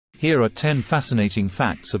Here are 10 fascinating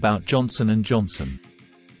facts about Johnson & Johnson.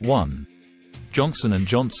 1. Johnson &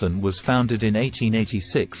 Johnson was founded in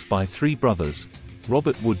 1886 by three brothers,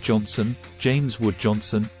 Robert Wood Johnson, James Wood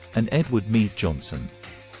Johnson, and Edward Mead Johnson.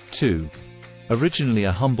 2. Originally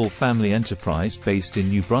a humble family enterprise based in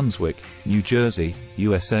New Brunswick, New Jersey,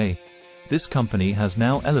 USA, this company has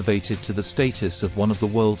now elevated to the status of one of the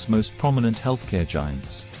world's most prominent healthcare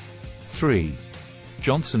giants. 3.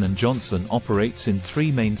 Johnson & Johnson operates in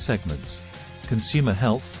three main segments: consumer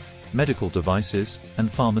health, medical devices,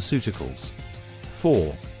 and pharmaceuticals.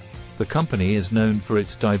 4. The company is known for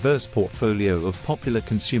its diverse portfolio of popular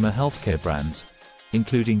consumer healthcare brands,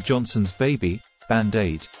 including Johnson's Baby,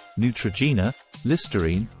 Band-Aid, Neutrogena,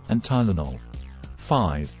 Listerine, and Tylenol.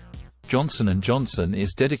 5. Johnson & Johnson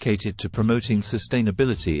is dedicated to promoting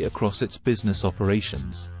sustainability across its business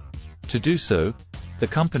operations. To do so, the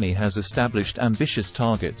company has established ambitious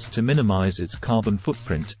targets to minimize its carbon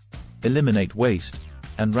footprint, eliminate waste,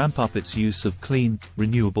 and ramp up its use of clean,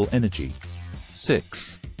 renewable energy.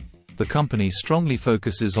 6. The company strongly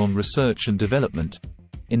focuses on research and development,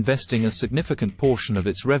 investing a significant portion of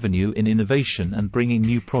its revenue in innovation and bringing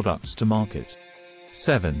new products to market.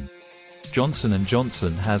 7. Johnson &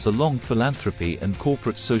 Johnson has a long philanthropy and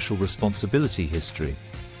corporate social responsibility history.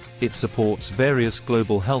 It supports various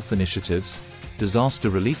global health initiatives, disaster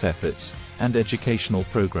relief efforts, and educational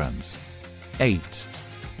programs. 8.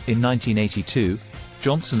 In 1982,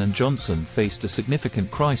 Johnson & Johnson faced a significant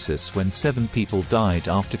crisis when 7 people died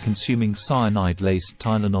after consuming cyanide-laced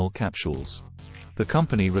Tylenol capsules. The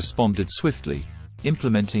company responded swiftly,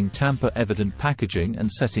 implementing tamper-evident packaging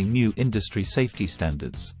and setting new industry safety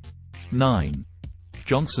standards. 9.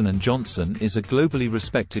 Johnson & Johnson is a globally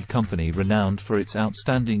respected company renowned for its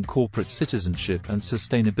outstanding corporate citizenship and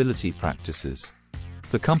sustainability practices.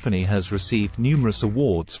 The company has received numerous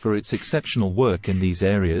awards for its exceptional work in these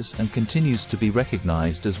areas and continues to be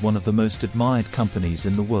recognized as one of the most admired companies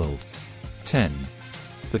in the world. 10.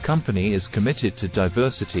 The company is committed to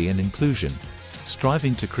diversity and inclusion,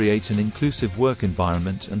 striving to create an inclusive work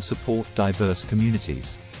environment and support diverse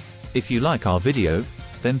communities. If you like our video,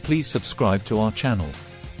 then please subscribe to our channel.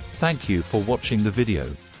 Thank you for watching the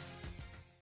video.